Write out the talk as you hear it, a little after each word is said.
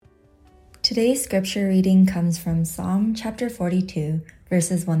Today's scripture reading comes from Psalm chapter 42,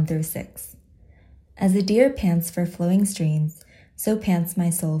 verses 1 through 6. As a deer pants for flowing streams, so pants my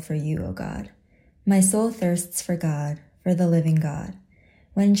soul for you, O God. My soul thirsts for God, for the living God.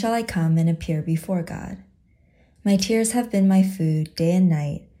 When shall I come and appear before God? My tears have been my food day and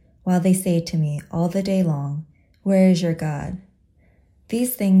night, while they say to me all the day long, "Where is your God?"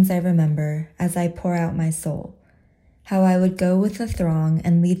 These things I remember as I pour out my soul, how I would go with the throng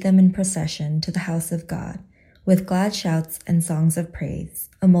and lead them in procession to the house of God, with glad shouts and songs of praise,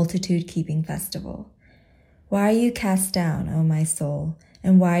 a multitude keeping festival. Why are you cast down, O my soul,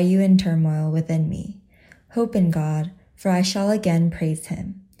 and why are you in turmoil within me? Hope in God, for I shall again praise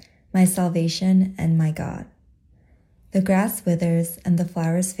him, my salvation and my God. The grass withers and the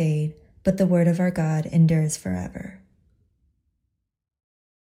flowers fade, but the word of our God endures forever.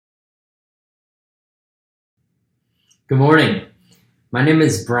 Good morning. My name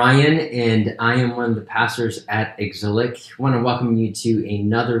is Brian, and I am one of the pastors at Exilic. I want to welcome you to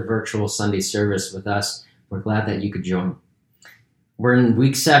another virtual Sunday service with us. We're glad that you could join. We're in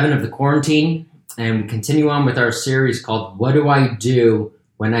week 7 of the quarantine, and we continue on with our series called What Do I Do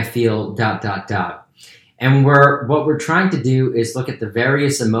When I Feel ... And what we're trying to do is look at the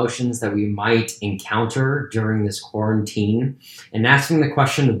various emotions that we might encounter during this quarantine and asking the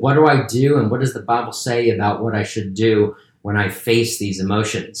question, what do I do and what does the Bible say about what I should do when I face these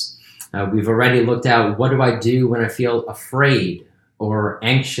emotions? We've already looked at what do I do when I feel afraid or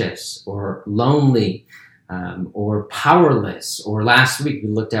anxious or lonely or powerless. Or last week we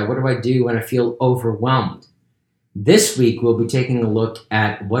looked at what do I do when I feel overwhelmed. This week we'll be taking a look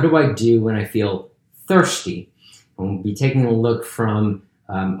at what do I do when I feel thirsty. And we'll be taking a look from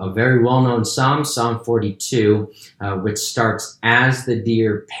a very well-known psalm, Psalm 42, which starts, "As the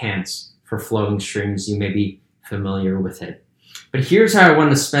deer pants for flowing streams." You may be familiar with it. But here's how I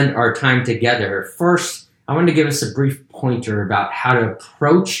want to spend our time together. First, I want to give us a brief pointer about how to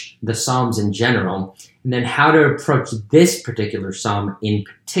approach the Psalms in general, and then how to approach this particular psalm in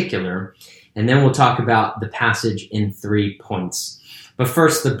particular. And then we'll talk about the passage in 3 points. But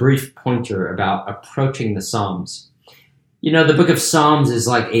first, the brief pointer about approaching the Psalms. You know, the book of Psalms is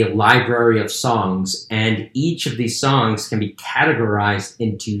like a library of songs, and each of these songs can be categorized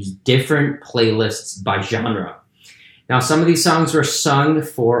into different playlists by genre. Now, some of these songs were sung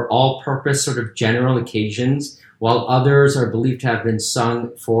for all-purpose sort of general occasions, while others are believed to have been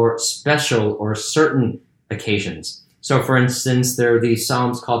sung for special or certain occasions. So, for instance, there are these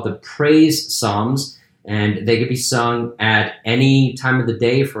psalms called the praise psalms, and they could be sung at any time of the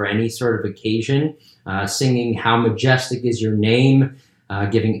day for any sort of occasion, singing how majestic is your name,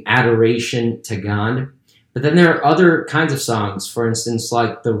 giving adoration to God. But then there are other kinds of songs, for instance,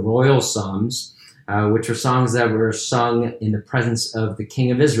 like the royal psalms, which are songs that were sung in the presence of the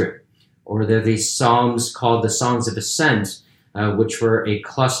king of Israel. Or there are these psalms called the Songs of Ascent, which were a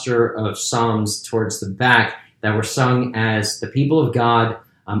cluster of psalms towards the back that were sung as the people of God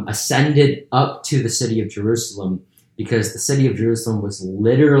ascended up to the city of Jerusalem, because the city of Jerusalem was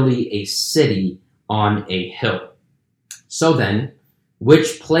literally a city on a hill. So then,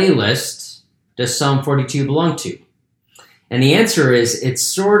 which playlist does Psalm 42 belong to? And the answer is it's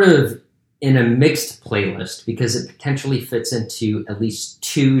sort of in a mixed playlist because it potentially fits into at least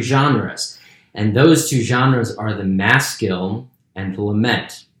 2 genres. And those 2 genres are the maskil and the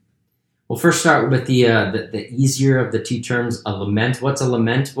lament. We'll first start with the easier of the 2 terms, a lament. What's a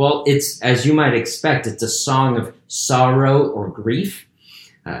lament? Well, it's, as you might expect, it's a song of sorrow or grief.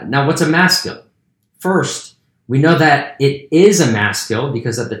 Now, what's a maskil? First, we know that it is a maskil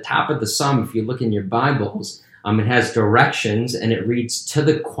because at the top of the psalm, if you look in your Bibles, it has directions and it reads, "To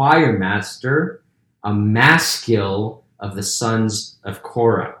the choir master, a maskil of the sons of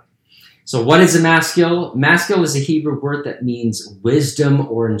Korah." So what is a maskil? Maskil is a Hebrew word that means wisdom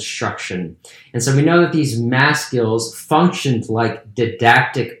or instruction. And so we know that these maskils functioned like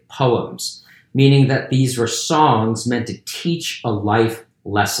didactic poems, meaning that these were songs meant to teach a life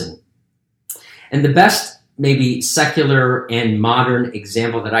lesson. And the best, maybe secular and modern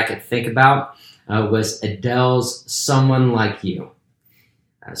example that I could think about was Adele's "Someone Like You."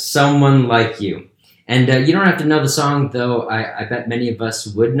 Someone Like You. And you don't have to know the song, though I bet many of us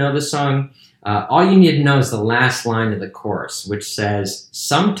would know the song. All you need to know is the last line of the chorus, which says,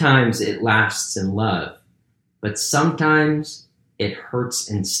 "Sometimes it lasts in love, but sometimes it hurts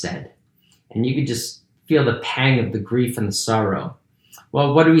instead." And you could just feel the pang of the grief and the sorrow.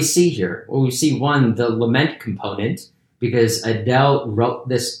 Well, what do we see here? Well, we see, one, the lament component, because Adele wrote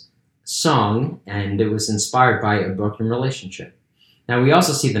this song and it was inspired by a broken relationship. Now, we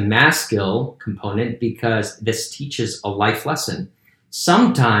also see the maskil component because this teaches a life lesson.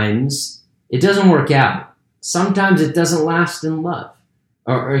 Sometimes It doesn't work out. Sometimes it doesn't last in love.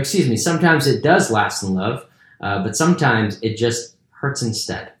 Sometimes it does last in love, but sometimes it just hurts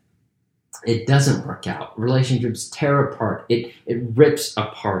instead. It doesn't work out. Relationships tear apart. It rips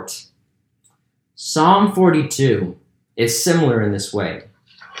apart. Psalm 42 is similar in this way.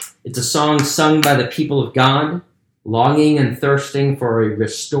 It's a song sung by the people of God, longing and thirsting for a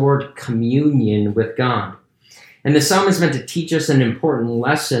restored communion with God. And the psalm is meant to teach us an important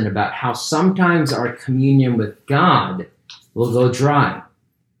lesson about how sometimes our communion with God will go dry,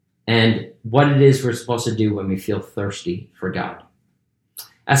 and what it is we're supposed to do when we feel thirsty for God.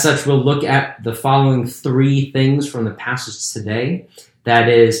 As such, we'll look at the following three things from the passage today. That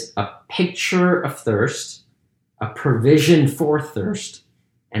is a picture of thirst, a provision for thirst,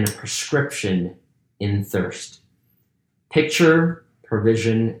 and a prescription in thirst. Picture,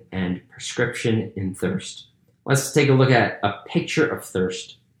 provision, and prescription in thirst. Let's take a look at a picture of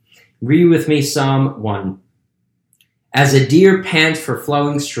thirst. Read with me Psalm 1. As a deer pants for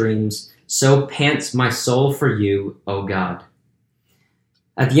flowing streams, so pants my soul for you, O God.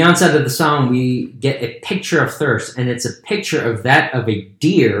 At the onset of the psalm, we get a picture of thirst, and it's a picture of that of a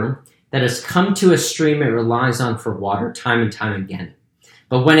deer that has come to a stream it relies on for water time and time again.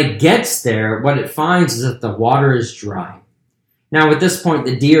 But when it gets there, what it finds is that the water is dry. Now, at this point,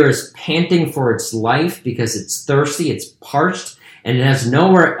 the deer is panting for its life because it's thirsty, it's parched, and it has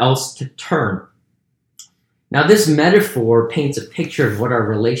nowhere else to turn. Now, this metaphor paints a picture of what our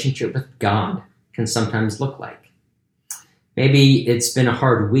relationship with God can sometimes look like. Maybe it's been a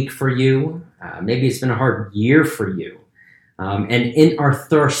hard week for you. Maybe it's been a hard year for you. And in our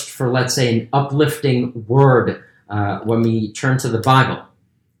thirst for, let's say, an uplifting word when we turn to the Bible,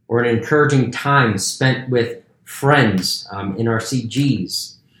 or an encouraging time spent with friends in our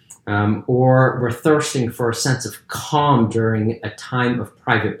CGs, or we're thirsting for a sense of calm during a time of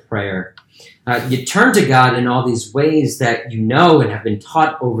private prayer. You turn to God in all these ways that you know and have been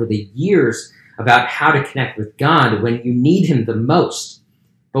taught over the years about how to connect with God when you need Him the most.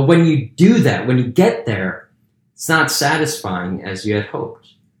 But when you do that, when you get there, it's not satisfying as you had hoped.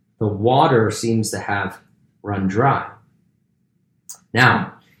 The water seems to have run dry.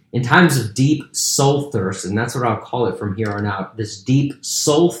 Now, in times of deep soul thirst, and that's what I'll call it from here on out, this deep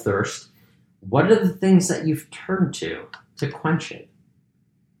soul thirst, what are the things that you've turned to quench it?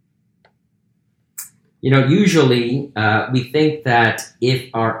 Usually we think that if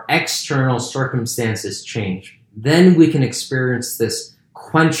our external circumstances change, then we can experience this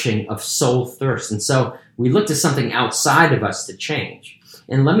quenching of soul thirst. And so we look to something outside of us to change.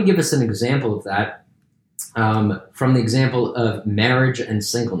 And let me give us an example of that from the example of marriage and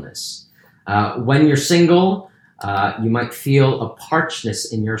singleness. When you're single, you might feel a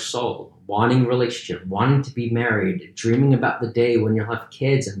parchedness in your soul, wanting a relationship, wanting to be married, dreaming about the day when you'll have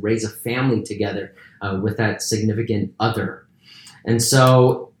kids and raise a family together with that significant other. And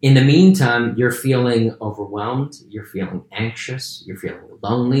so in the meantime, you're feeling overwhelmed, you're feeling anxious, you're feeling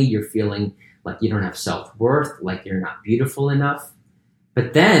lonely, you're feeling like you don't have self-worth, like you're not beautiful enough.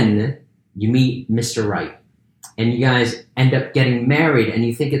 But then you meet Mr. Right, and you guys end up getting married, and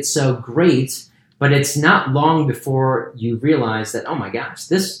you think it's so great, but it's not long before you realize that, oh my gosh,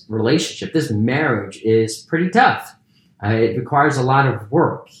 this relationship, this marriage is pretty tough. It requires a lot of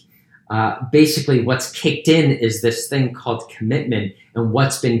work. Basically, what's kicked in is this thing called commitment, and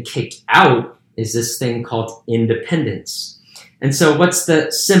what's been kicked out is this thing called independence. And so what's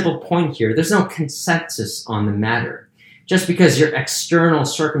the simple point here? There's no consensus on the matter. Just because your external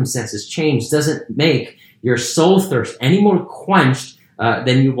circumstances change doesn't make your soul thirst any more quenched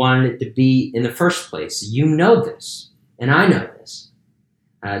than you wanted it to be in the first place. You know this, and I know this.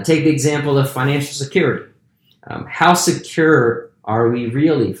 Take the example of financial security. How secure are we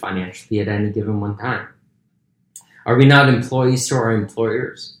really financially at any given one time? Are we not employees to our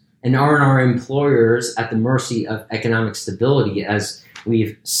employers? And aren't our employers at the mercy of economic stability, as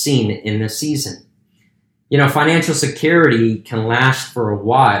we've seen in this season? Financial security can last for a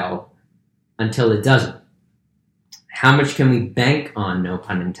while until it doesn't. How much can we bank on, no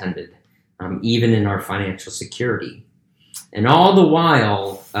pun intended, even in our financial security? And all the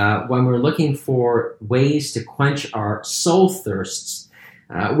while, when we're looking for ways to quench our soul thirsts,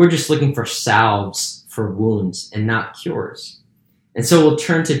 we're just looking for salves for wounds and not cures. And so we'll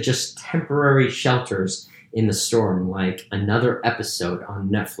turn to just temporary shelters in the storm, like another episode on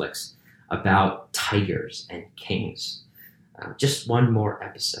Netflix about tigers and kings. Just one more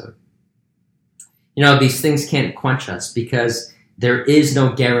episode. These things can't quench us because there is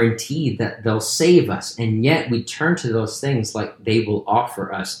no guarantee that they'll save us, and yet we turn to those things like they will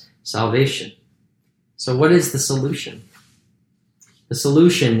offer us salvation. So what is the solution? The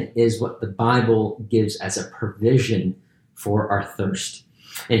solution is what the Bible gives as a provision for our thirst.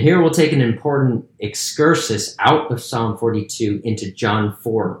 And here we'll take an important excursus out of Psalm 42 into John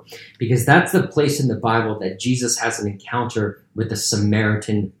 4, because that's the place in the Bible that Jesus has an encounter with the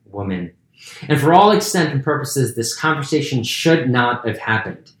Samaritan woman. And for all extent and purposes, this conversation should not have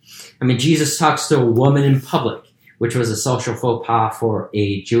happened. I mean, Jesus talks to a woman in public, which was a social faux pas for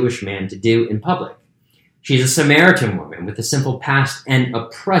a Jewish man to do in public. She's a Samaritan woman with a simple past and a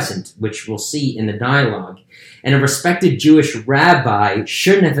present, which we'll see in the dialogue. And a respected Jewish rabbi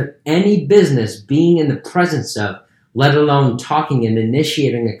shouldn't have any business being in the presence of, let alone talking and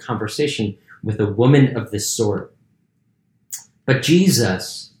initiating a conversation with a woman of this sort. But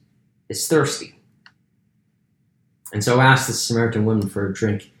Jesus is thirsty, and so asks the Samaritan woman for a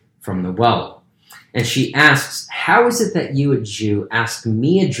drink from the well. And she asks, "How is it that you, a Jew, ask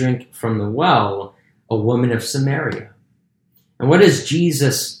me a drink from the well, a woman of Samaria?" And what does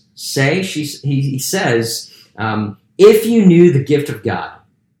Jesus say? He says, if you knew the gift of God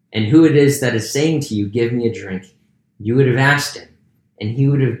and who it is that is saying to you, "Give me a drink," you would have asked him, and he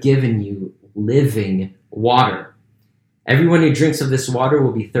would have given you living water. Everyone who drinks of this water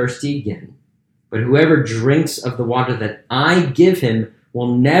will be thirsty again, but whoever drinks of the water that I give him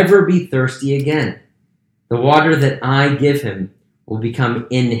will never be thirsty again. The water that I give him will become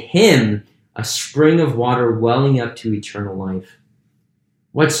in him a spring of water welling up to eternal life.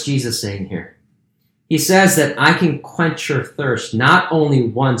 What's Jesus saying here? He says that I can quench your thirst not only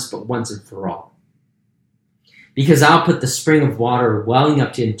once, but once and for all. Because I'll put the spring of water welling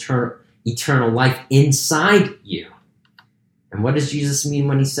up to eternal life inside you. And what does Jesus mean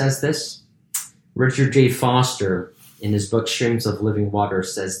when he says this? Richard J. Foster, in his book Streams of Living Water,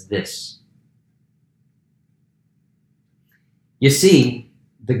 says this. You see,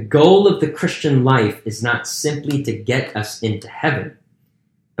 the goal of the Christian life is not simply to get us into heaven,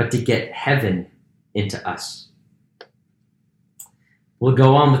 but to get heaven into us. We'll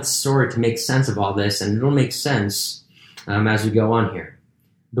go on with the story to make sense of all this, and it'll make sense as we go on here.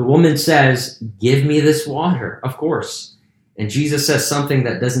 The woman says, "Give me this water," of course. And Jesus says something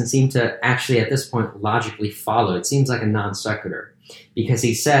that doesn't seem to actually at this point logically follow. It seems like a non sequitur, because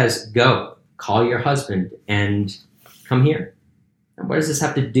he says, "Go, call your husband and come here." And what does this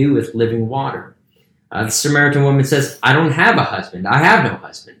have to do with living water? The Samaritan woman says, "I don't have a husband. I have no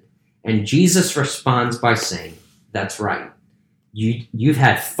husband." And Jesus responds by saying, "That's right. You've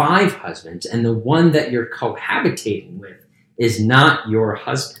had 5 husbands, and the one that you're cohabitating with is not your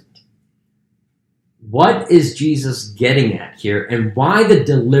husband." What is Jesus getting at here, and why the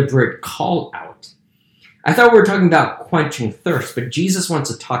deliberate call out? I thought we were talking about quenching thirst, but Jesus wants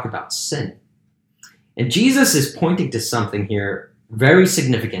to talk about sin. And Jesus is pointing to something here very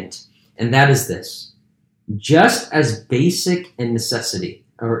significant, and that is this. Just as basic and necessary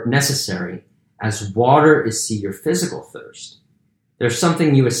as water is to your physical thirst, there's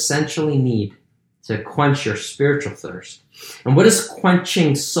something you essentially need to quench your spiritual thirst. And what does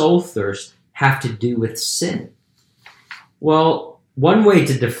quenching soul thirst have to do with sin? Well, one way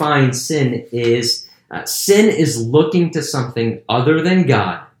to define sin is looking to something other than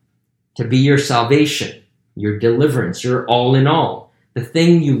God to be your salvation, your deliverance, your all in all, the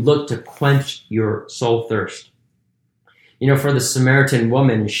thing you look to quench your soul thirst. You know, for the Samaritan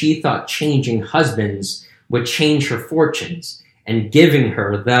woman, she thought changing husbands would change her fortunes and giving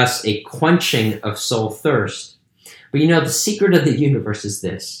her thus a quenching of soul thirst. But you know, the secret of the universe is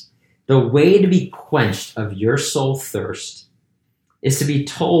this. The way to be quenched of your soul thirst is to be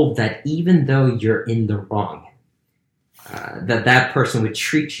told that even though you're in the wrong, that person would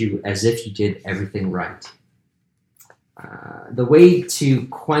treat you as if you did everything right. The way to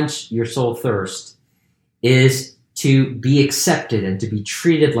quench your soul thirst is to be accepted and to be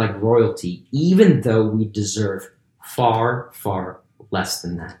treated like royalty, even though we deserve far, far less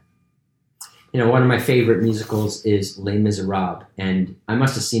than that. You know, one of my favorite musicals is Les Miserables, and I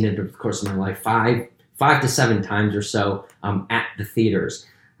must have seen it over the course of my life 5 to 7 times or so at the theaters,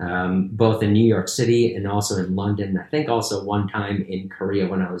 both in New York City and also in London. I think also one time in Korea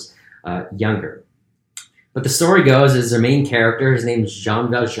when I was younger. But the story goes is their main character, his name is Jean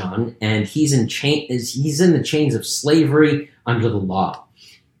Valjean, and he's in the chains of slavery under the law.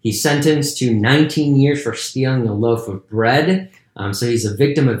 He's sentenced to 19 years for stealing a loaf of bread. So he's a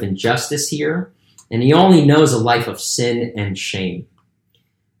victim of injustice here, and he only knows a life of sin and shame.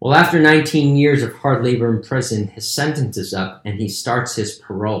 Well, after 19 years of hard labor in prison, his sentence is up, and he starts his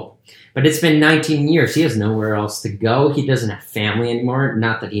parole. But it's been 19 years. He has nowhere else to go. He doesn't have family anymore,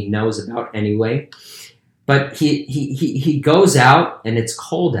 not that he knows about anyway. But he goes out, and it's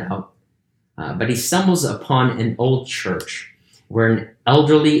cold out, but he stumbles upon an old church. where an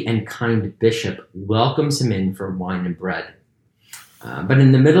elderly and kind bishop welcomes him in for wine and bread. But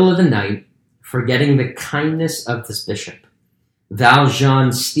in the middle of the night, forgetting the kindness of this bishop,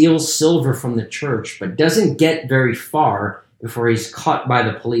 Valjean steals silver from the church, but doesn't get very far before he's caught by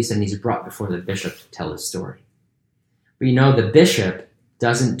the police and he's brought before the bishop to tell his story. But the bishop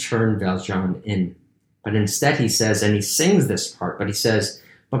doesn't turn Valjean in, but instead he says, and he sings this part, but he says,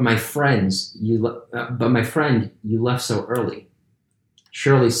 but my friend, you left so early.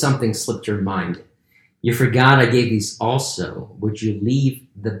 Surely something slipped your mind. You forgot I gave these also. Would you leave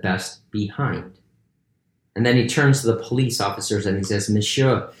the best behind? And then he turns to the police officers and he says,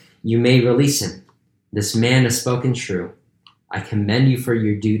 Monsieur, you may release him. This man has spoken true. I commend you for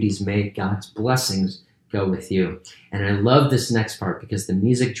your duties. May God's blessings go with you. And I love this next part because the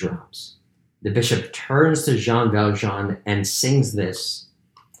music drops. The bishop turns to Jean Valjean and sings this.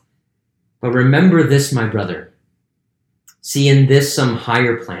 But remember this, my brother. See in this some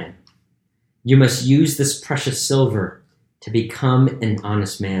higher plan. You must use this precious silver to become an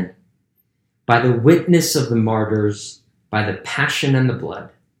honest man. By the witness of the martyrs, by the passion and the blood,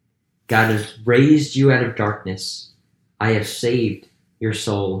 God has raised you out of darkness. I have saved your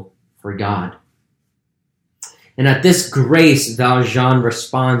soul for God. And at this grace, Valjean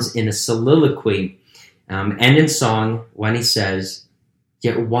responds in a soliloquy and in song when he says,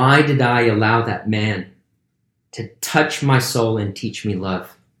 yet why did I allow that man to touch my soul and teach me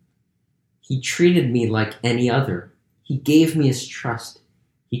love? He treated me like any other. He gave me his trust.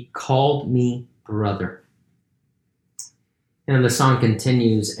 He called me brother. The song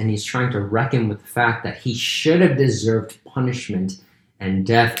continues, and he's trying to reckon with the fact that he should have deserved punishment and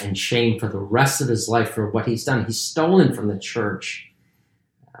death and shame for the rest of his life for what he's done. He's stolen from the church.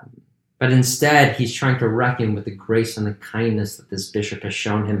 But instead, he's trying to reckon with the grace and the kindness that this bishop has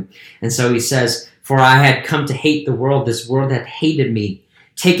shown him. And so he says, for I had come to hate the world. This world had hated me.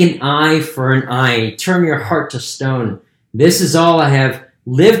 Take an eye for an eye. Turn your heart to stone. This is all I have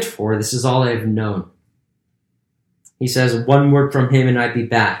lived for. This is all I have known. He says, one word from him and I'd be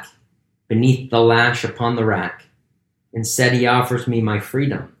back, beneath the lash upon the rack. Instead, he offers me my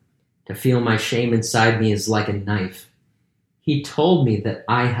freedom. To feel my shame inside me is like a knife. He told me that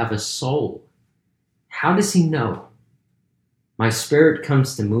I have a soul. How does he know? My spirit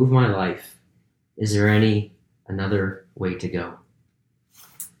comes to move my life. Is there another way to go?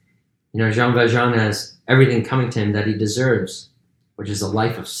 Jean Valjean has everything coming to him that he deserves, which is a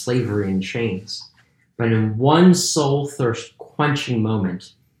life of slavery and chains. But in one soul-thirst quenching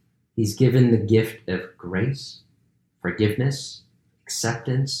moment, he's given the gift of grace, forgiveness,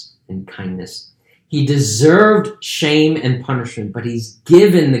 acceptance, and kindness. He deserved shame and punishment, but he's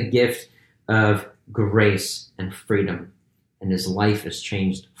given the gift of grace and freedom, and his life is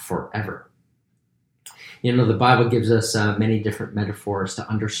changed forever. The Bible gives us many different metaphors to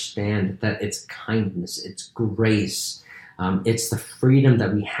understand that it's kindness, it's grace, it's the freedom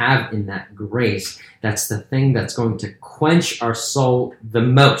that we have in that grace. That's the thing that's going to quench our soul the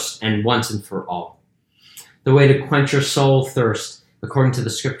most and once and for all. The way to quench your soul thirst, according to the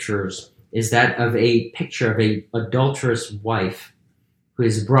scriptures, is that of a picture of an adulterous wife who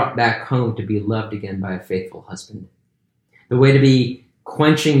is brought back home to be loved again by a faithful husband. The way to be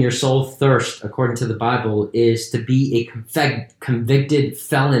quenching your soul thirst, according to the Bible, is to be a convicted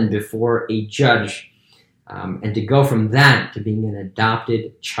felon before a judge, and to go from that to being an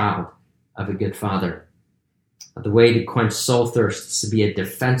adopted child of a good father. The way to quench soul thirst is to be a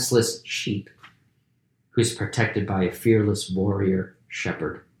defenseless sheep who's protected by a fearless warrior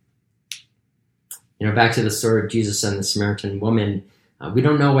shepherd. Back to the story of Jesus and the Samaritan woman, we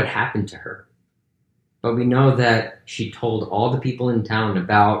don't know what happened to her. But we know that she told all the people in town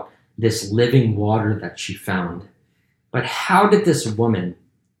about this living water that she found. But how did this woman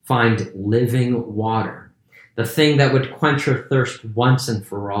find living water? The thing that would quench her thirst once and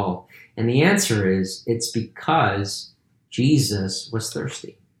for all. And the answer is, it's because Jesus was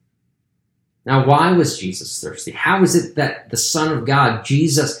thirsty. Now, why was Jesus thirsty? How is it that the Son of God,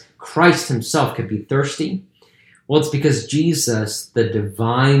 Jesus Christ himself, could be thirsty? Well, it's because Jesus, the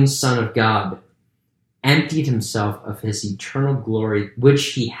divine Son of God, emptied himself of his eternal glory,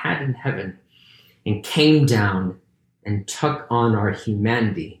 which he had in heaven, and came down and took on our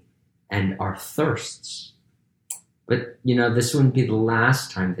humanity and our thirsts. But, this wouldn't be the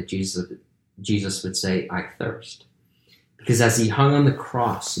last time that Jesus would say, I thirst. Because as he hung on the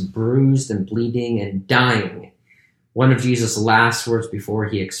cross, bruised and bleeding and dying, one of Jesus' last words before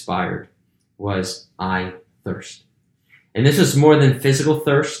he expired was, I thirst. And this was more than physical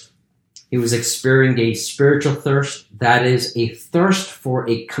thirst. He was experiencing a spiritual thirst, that is, a thirst for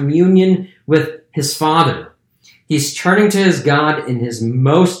a communion with his Father. He's turning to his God in his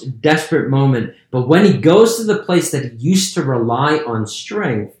most desperate moment. But when he goes to the place that he used to rely on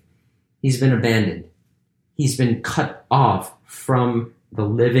strength, he's been abandoned. He's been cut off from the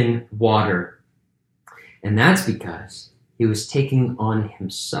living water. And that's because he was taking on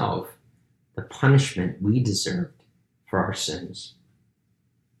himself the punishment we deserved for our sins.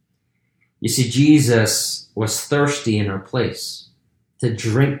 You see, Jesus was thirsty in our place to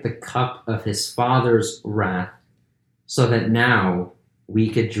drink the cup of his Father's wrath so that now we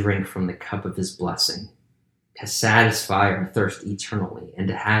could drink from the cup of his blessing, to satisfy our thirst eternally and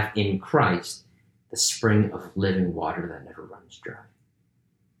to have in Christ the spring of living water that never runs dry.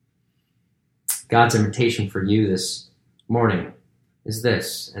 God's invitation for you this morning is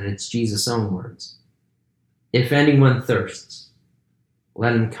this, and it's Jesus' own words. If anyone thirsts,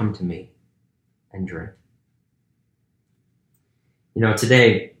 let him come to me and drink.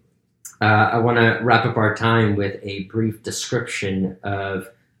 Today, I want to wrap up our time with a brief description of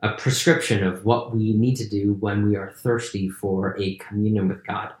a prescription of what we need to do when we are thirsty for a communion with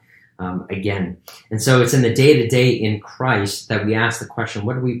God again. And so it's in the day-to-day in Christ that we ask the question,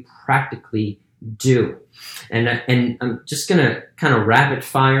 what do we practically do? And I'm just going to kind of rapid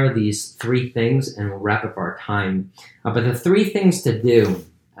fire these three things and we'll wrap up our time. But the three things to do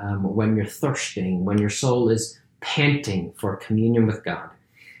when you're thirsting, when your soul is panting for communion with God,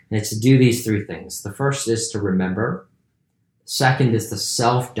 and it's to do these three things. The first is to remember. Second is the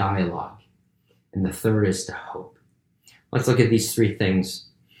self-dialogue. And the third is to hope. Let's look at these three things.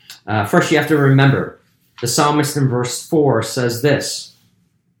 First, you have to remember. The psalmist in verse 4 says this,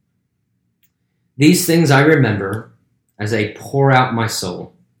 "These things I remember as I pour out my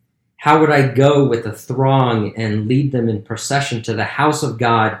soul. How would I go with the throng and lead them in procession to the house of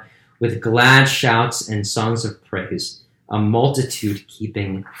God with glad shouts and songs of praise, a multitude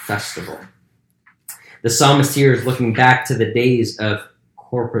keeping festival?" The psalmist here is looking back to the days of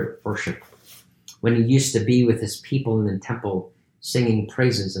corporate worship, when he used to be with his people in the temple singing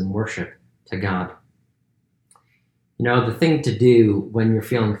praises and worship to God. The thing to do when you're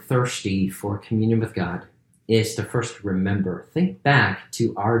feeling thirsty for communion with God is to first remember. Think back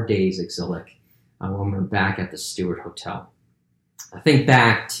to our days at Exilic when we're back at the Stewart Hotel. Think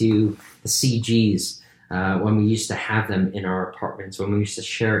back to the CGs when we used to have them in our apartments, when we used to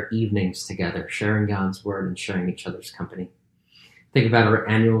share evenings together, sharing God's word and sharing each other's company. Think about our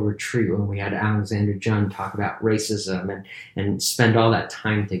annual retreat when we had Alexander Jun talk about racism and spend all that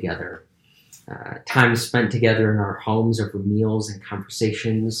time together. Time spent together in our homes over meals and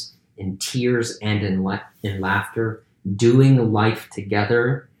conversations, in tears and in laughter, doing life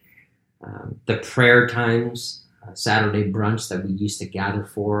together. The prayer times, Saturday brunch that we used to gather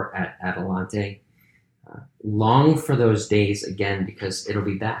for at Adelante. Long for those days again because it'll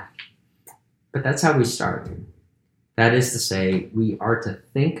be back. But that's how we start. That is to say, we are to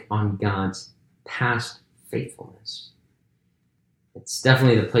think on God's past faithfulness. It's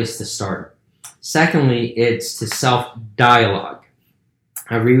definitely the place to start. Secondly, it's to self-dialogue.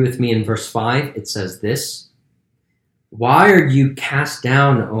 Read with me in verse 5. It says this, "Why are you cast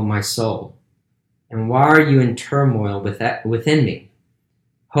down, O my soul? And why are you in turmoil within me?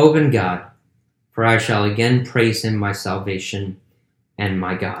 Hope in God, for I shall again praise him, my salvation and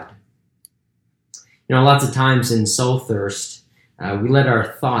my God." Lots of times in soul thirst, we let our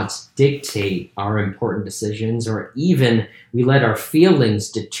thoughts dictate our important decisions, or even we let our feelings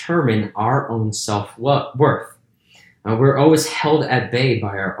determine our own self-worth. We're always held at bay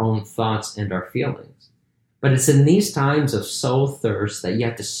by our own thoughts and our feelings. But it's in these times of soul thirst that you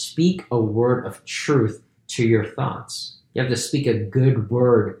have to speak a word of truth to your thoughts. You have to speak a good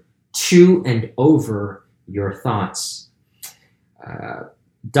word to and over your thoughts.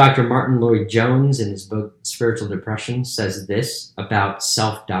 Dr. Martin Lloyd-Jones, in his book Spiritual Depression, says this about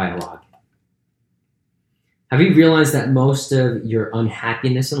self-dialogue. "Have you realized that most of your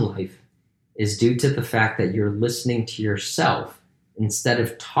unhappiness in life is due to the fact that you're listening to yourself instead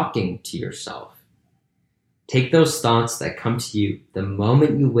of talking to yourself? Take those thoughts that come to you the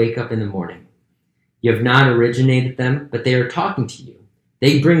moment you wake up in the morning. You have not originated them, but they are talking to you.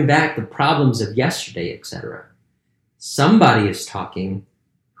 They bring back the problems of yesterday, etc. Somebody is talking.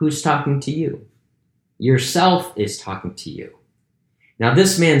 Who's talking to you? Yourself is talking to you." Now,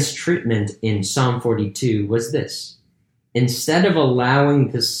 this man's treatment in Psalm 42 was this. Instead of allowing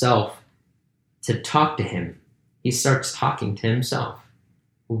the self to talk to him, he starts talking to himself.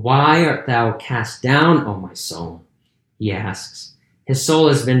 "Why art thou cast down, O my soul?" he asks. His soul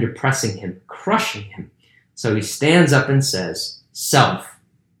has been depressing him, crushing him. So he stands up and says, "Self,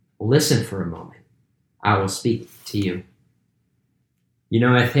 listen for a moment. I will speak to you."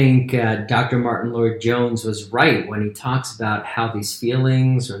 I think Dr. Martin Lloyd-Jones was right when he talks about how these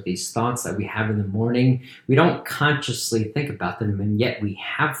feelings or these thoughts that we have in the morning, we don't consciously think about them, and yet we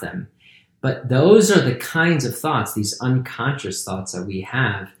have them. But those are the kinds of thoughts, these unconscious thoughts that we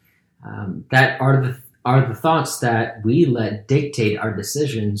have, that are the thoughts that we let dictate our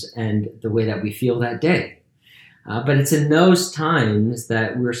decisions and the way that we feel that day. But it's in those times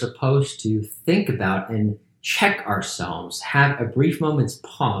that we're supposed to think about and check ourselves, have a brief moment's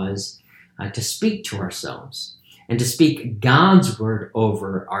pause to speak to ourselves and to speak God's word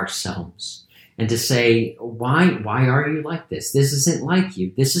over ourselves and to say, why are you like this? This isn't like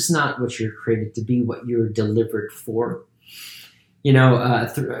you. This is not what you're created to be, what you're delivered for.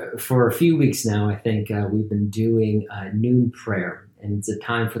 For a few weeks now, I think we've been doing noon prayer, and it's a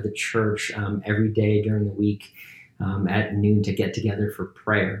time for the church every day during the week at noon to get together for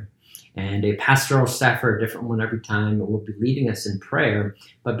prayer. And a pastoral staffer, a different one every time, will be leading us in prayer.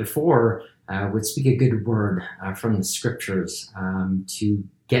 But before, would speak a good word from the scriptures to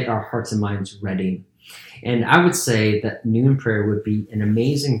get our hearts and minds ready. And I would say that noon prayer would be an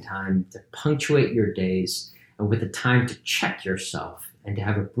amazing time to punctuate your days with a time to check yourself and to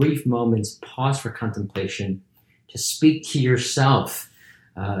have a brief moment's pause for contemplation, to speak to yourself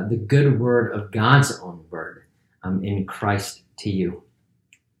the good word of God's own word in Christ to you.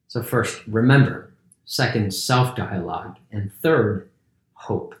 So first, remember. Second, self-dialogue. And third,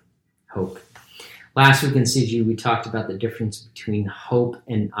 hope. Hope. Last week in CG, we talked about the difference between hope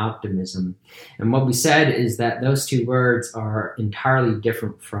and optimism. And what we said is that those two words are entirely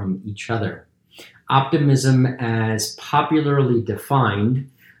different from each other. Optimism, as popularly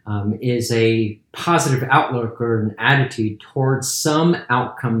defined, is a positive outlook or an attitude towards some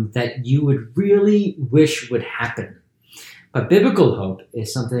outcome that you would really wish would happen. But biblical hope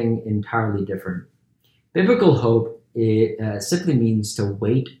is something entirely different. Biblical hope simply means to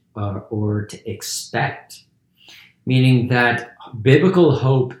wait or to expect, meaning that biblical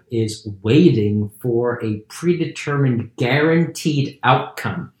hope is waiting for a predetermined, guaranteed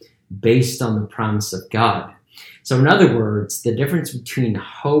outcome based on the promise of God. So in other words, the difference between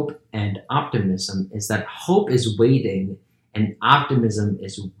hope and optimism is that hope is waiting and optimism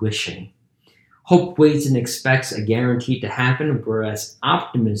is wishing. Hope waits and expects a guarantee to happen, whereas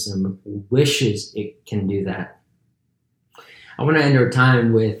optimism wishes it can do that. I want to end our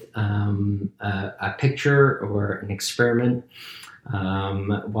time with a picture or an experiment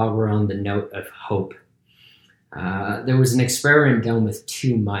while we're on the note of hope. There was an experiment done with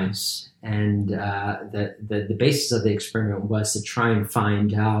 2 mice, and the basis of the experiment was to try and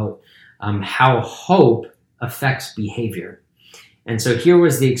find out how hope affects behavior. And so here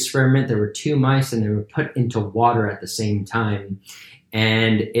was the experiment. There were 2 mice, and they were put into water at the same time.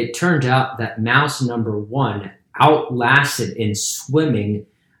 And it turned out that mouse number 1 outlasted in swimming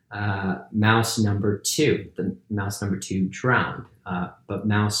mouse number 2. The mouse number 2 drowned, but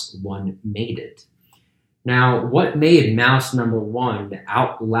mouse 1 made it. Now, what made mouse number 1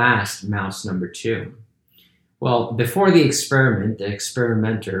 outlast mouse number 2? Well, before the experiment, the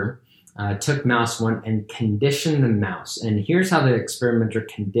experimenter took mouse 1 and conditioned the mouse. And here's how the experimenter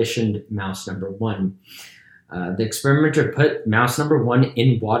conditioned mouse number 1. The experimenter put mouse number 1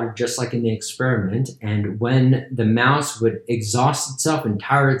 in water just like in the experiment. And when the mouse would exhaust itself and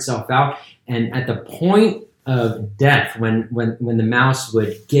tire itself out, and at the point of death, when the mouse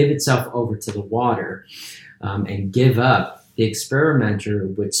would give itself over to the water and give up, the experimenter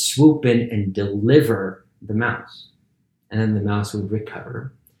would swoop in and deliver the mouse. And then the mouse would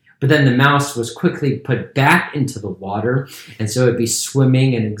recover. But then the mouse was quickly put back into the water, and so it'd be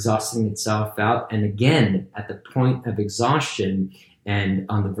swimming and exhausting itself out. And again, at the point of exhaustion and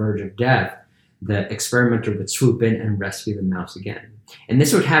on the verge of death, the experimenter would swoop in and rescue the mouse again. And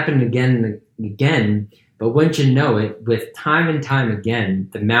this would happen again and again, but wouldn't you know it, with time and time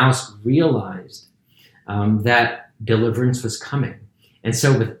again, the mouse realized that deliverance was coming. And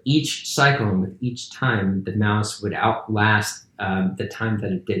so with each cycle and with each time, the mouse would outlast the time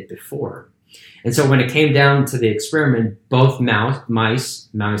that it did before. And so when it came down to the experiment, both mouse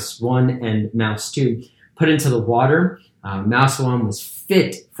 1 and mouse 2, put into the water, mouse 1 was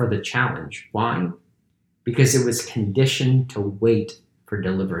fit for the challenge. Why? Because it was conditioned to wait for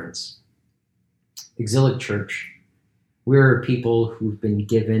deliverance. Exilic Church, we're a people who've been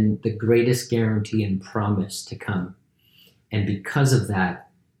given the greatest guarantee and promise to come. And because of that,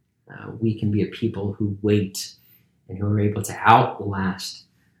 we can be a people who wait and who are able to outlast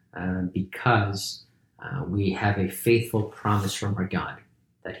because we have a faithful promise from our God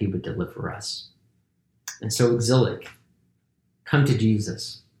that he would deliver us. And so, Exilic, come to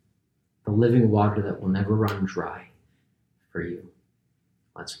Jesus, the living water that will never run dry for you.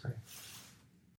 Let's pray.